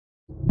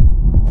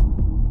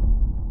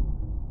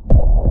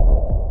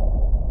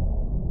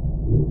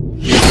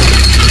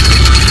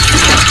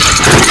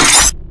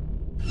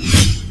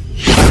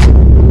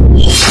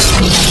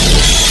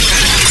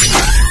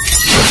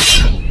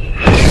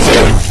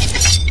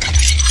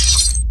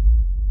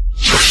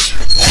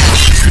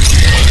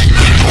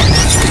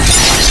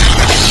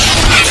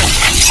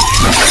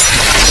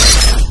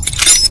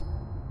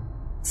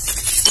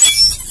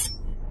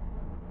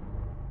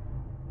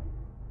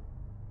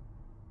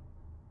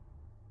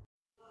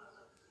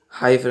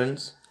Hi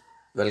friends,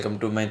 welcome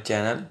to my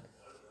channel.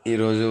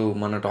 ఈరోజు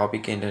మన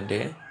topic ఏంటంటే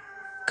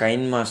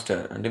కైన్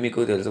మాస్టర్. అంటే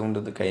మీకు తెలిసి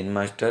ఉంటుంది, కైన్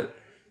మాస్టర్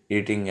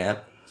ఎడిటింగ్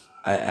యాప్.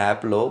 ఆ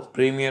యాప్లో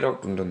ప్రీమియర్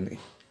ఒకటి ఉంటుంది.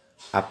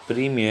 ఆ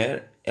ప్రీమియర్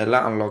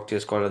ఎలా అన్లాక్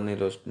చేసుకోవాలని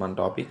ఈరోజు మన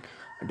టాపిక్.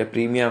 అంటే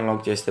ప్రీమియర్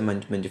అన్లాక్ చేస్తే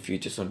మంచి మంచి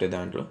ఫీచర్స్ ఉంటాయి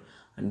దాంట్లో.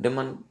 అంటే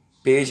మనం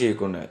పే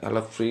చేయకుండా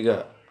ఎలా ఫ్రీగా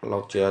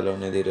అన్లాక్ చేయాలో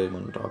అనేది ఈరోజు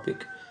మన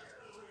టాపిక్.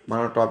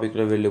 మన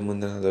టాపిక్లో వెళ్ళే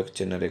ముందు అదొక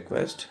చిన్న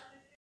request.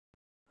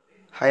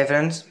 Hi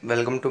friends,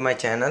 welcome to my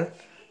channel.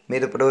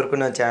 మీరు ఇప్పటివరకు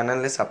నా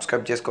ఛానల్ని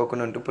సబ్స్క్రైబ్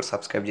చేసుకోకుండా ఉంటే ఇప్పుడు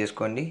సబ్స్క్రైబ్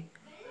చేసుకోండి.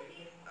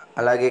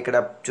 అలాగే ఇక్కడ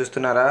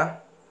చూస్తున్నారా,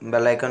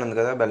 బెల్ ఐకాన్ ఉంది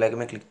కదా, బెల్ ఐకాన్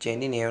మీద క్లిక్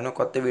చేయండి. నేను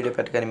కొత్త వీడియో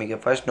పెట్టగానే మీకు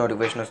ఫస్ట్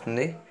నోటిఫికేషన్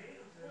వస్తుంది.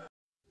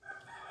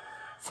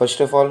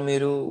 ఫస్ట్ ఆఫ్ ఆల్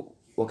మీరు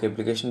ఒక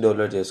అప్లికేషన్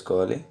డౌన్లోడ్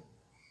చేసుకోవాలి.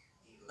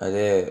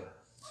 అదే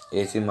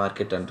ఏసీ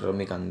మార్కెట్ అంటారు,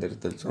 మీకు అందరికీ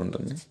తెలిసి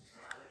ఉంటుంది.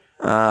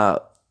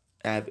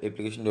 యాప్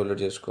అప్లికేషన్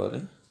డౌన్లోడ్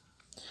చేసుకోవాలి.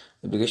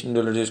 అప్లికేషన్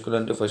డౌన్లోడ్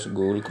చేసుకోవాలంటే ఫస్ట్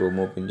గూగుల్ క్రోమ్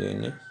ఓపెన్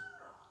చేయండి.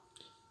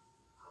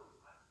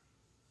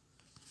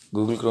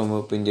 గూగుల్ క్రోమ్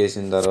ఓపెన్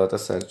చేసిన తర్వాత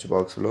సెర్చ్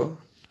బాక్స్లో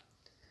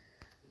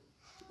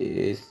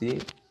ఏసీ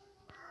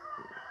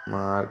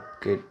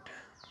మార్కెట్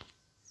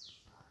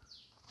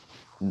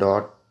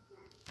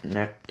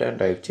 .net అని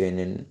టైప్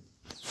చేయండి.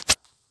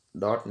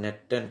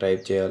 .net అని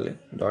టైప్ చేయాలి.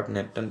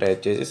 .net అని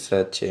టైప్ చేసి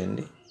సెర్చ్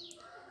చేయండి.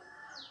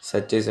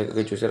 సెర్చ్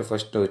చేసాక చూసారు,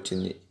 ఫస్ట్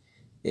వచ్చింది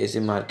AC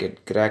market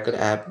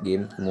cracked app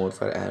game mode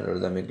for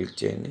Android. దాన్ని క్లిక్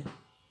చేయండి.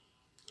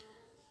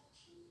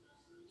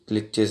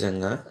 క్లిక్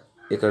చేసాక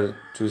ఇక్కడ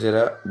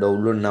చూసారా,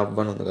 డౌన్లోడ్ నవ్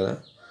అని ఉంది కదా,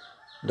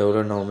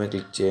 డౌన్లోడ్ నవ్ మీద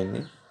క్లిక్ చేయండి.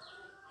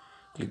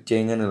 క్లిక్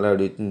చేయగానే ఇలా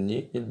అడుగుతుంది,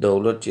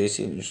 డౌన్లోడ్ చేసి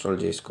ఇన్స్టాల్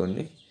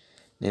చేసుకోండి.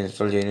 నేను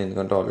ఇన్స్టాల్ చేయను,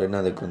 ఎందుకంటే ఆల్రెడీ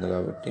నా దగ్గర ఉంది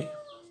కాబట్టి.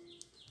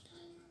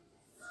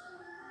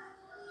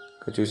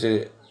 ఇక్కడ చూసే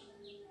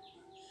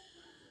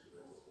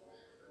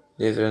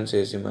ఫ్రెండ్స్,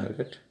 ఏసీ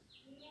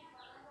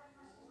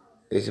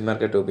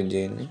మార్కెట్ ఓపెన్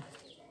చేయండి.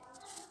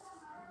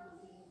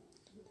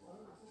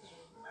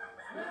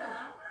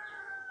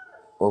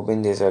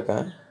 ఓపెన్ చేశాక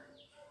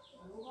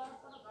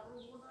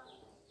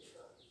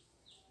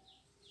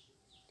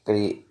ఇక్కడ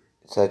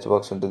సెర్చ్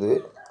బాక్స్ ఉంటుంది.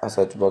 ఆ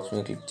సెర్చ్ బాక్స్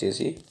మీద క్లిక్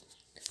చేసి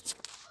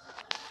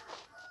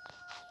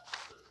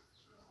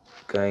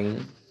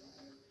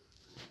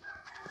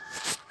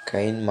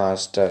కైన్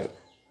మాస్టర్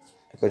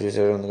ఇక్కడ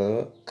చూసారు ఉంది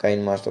కదా,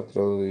 Kine master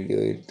pro video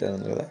editor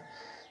ఉంది కదా,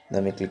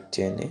 దాని మీద క్లిక్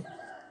చేయండి.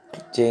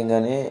 క్లిక్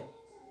చేయగానే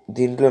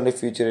దీంట్లో ఉండే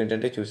ఫీచర్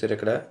ఏంటంటే చూసారు,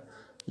 ఇక్కడ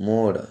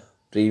మోడ్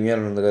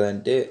ప్రీమియర్ ఉంది కదా,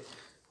 అంటే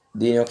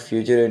దీని యొక్క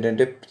ఫ్యూచర్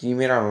ఏంటంటే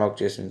ప్రీమియర్ అన్లాక్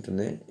చేసి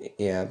ఉంటుంది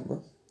ఈ యాప్.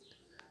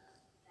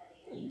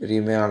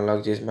 ప్రీమియర్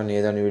అన్లాక్ చేసి మనం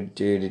ఏదైనా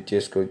ఎడిట్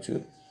చేసుకోవచ్చు.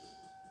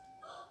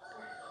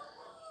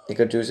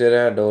 ఇక్కడ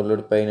చూసారా,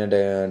 డౌన్లోడ్ పైన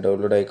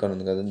డౌన్లోడ్ ఐకాన్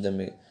ఉంది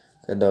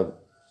కదా,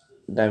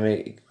 దాని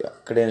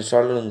అక్కడ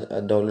ఇన్స్టాల్ ఉంది,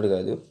 డౌన్లోడ్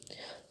కాదు,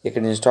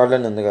 ఇక్కడ ఇన్స్టాల్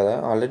అని ఉంది కదా,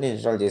 ఆల్రెడీ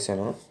ఇన్స్టాల్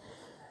చేశాను.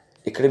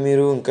 ఇక్కడ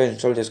మీరు ఇంకా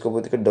ఇన్స్టాల్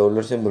చేసుకోకపోతే ఇక్కడ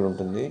డౌన్లోడ్ సింబల్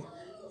ఉంటుంది.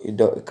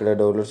 ఇక్కడ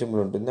డౌన్లోడ్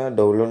సింబల్ ఉంటుంది. ఆ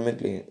డౌన్లోడ్ మీద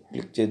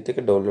క్లిక్ చేస్తే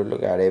ఇక్కడ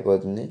డౌన్లోడ్లోకి యాడ్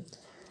అయిపోతుంది.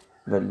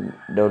 మళ్ళీ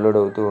డౌన్లోడ్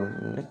అవుతూ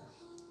ఉంటుంది.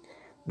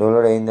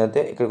 డౌన్లోడ్ అయిన తర్వాత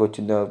ఇక్కడికి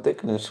వచ్చిన తర్వాత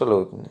ఇక్కడ ఇన్స్టాల్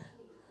అవుతుంది.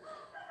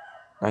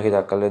 నాకు ఇది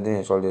అక్కర్లేదు,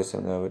 ఇన్స్టాల్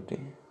చేస్తాను కాబట్టి.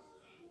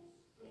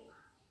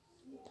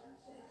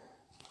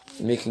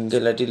 మీకు ఇంకా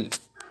ఇలాంటి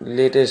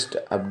latest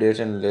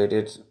updates and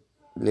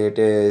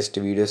latest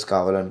videos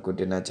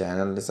కావాలనుకుంటే నా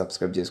ఛానల్ని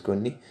సబ్స్క్రైబ్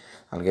చేసుకోండి.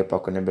 అలాగే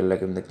పక్కనే బెల్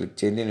ఐకాన్ మీద క్లిక్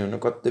చేయండి. నేను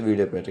కొత్త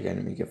వీడియో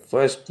పెట్టగానే మీకు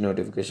ఫస్ట్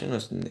నోటిఫికేషన్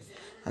వస్తుంది.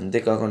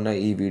 అంతేకాకుండా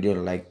ఈ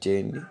వీడియోని లైక్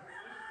చేయండి.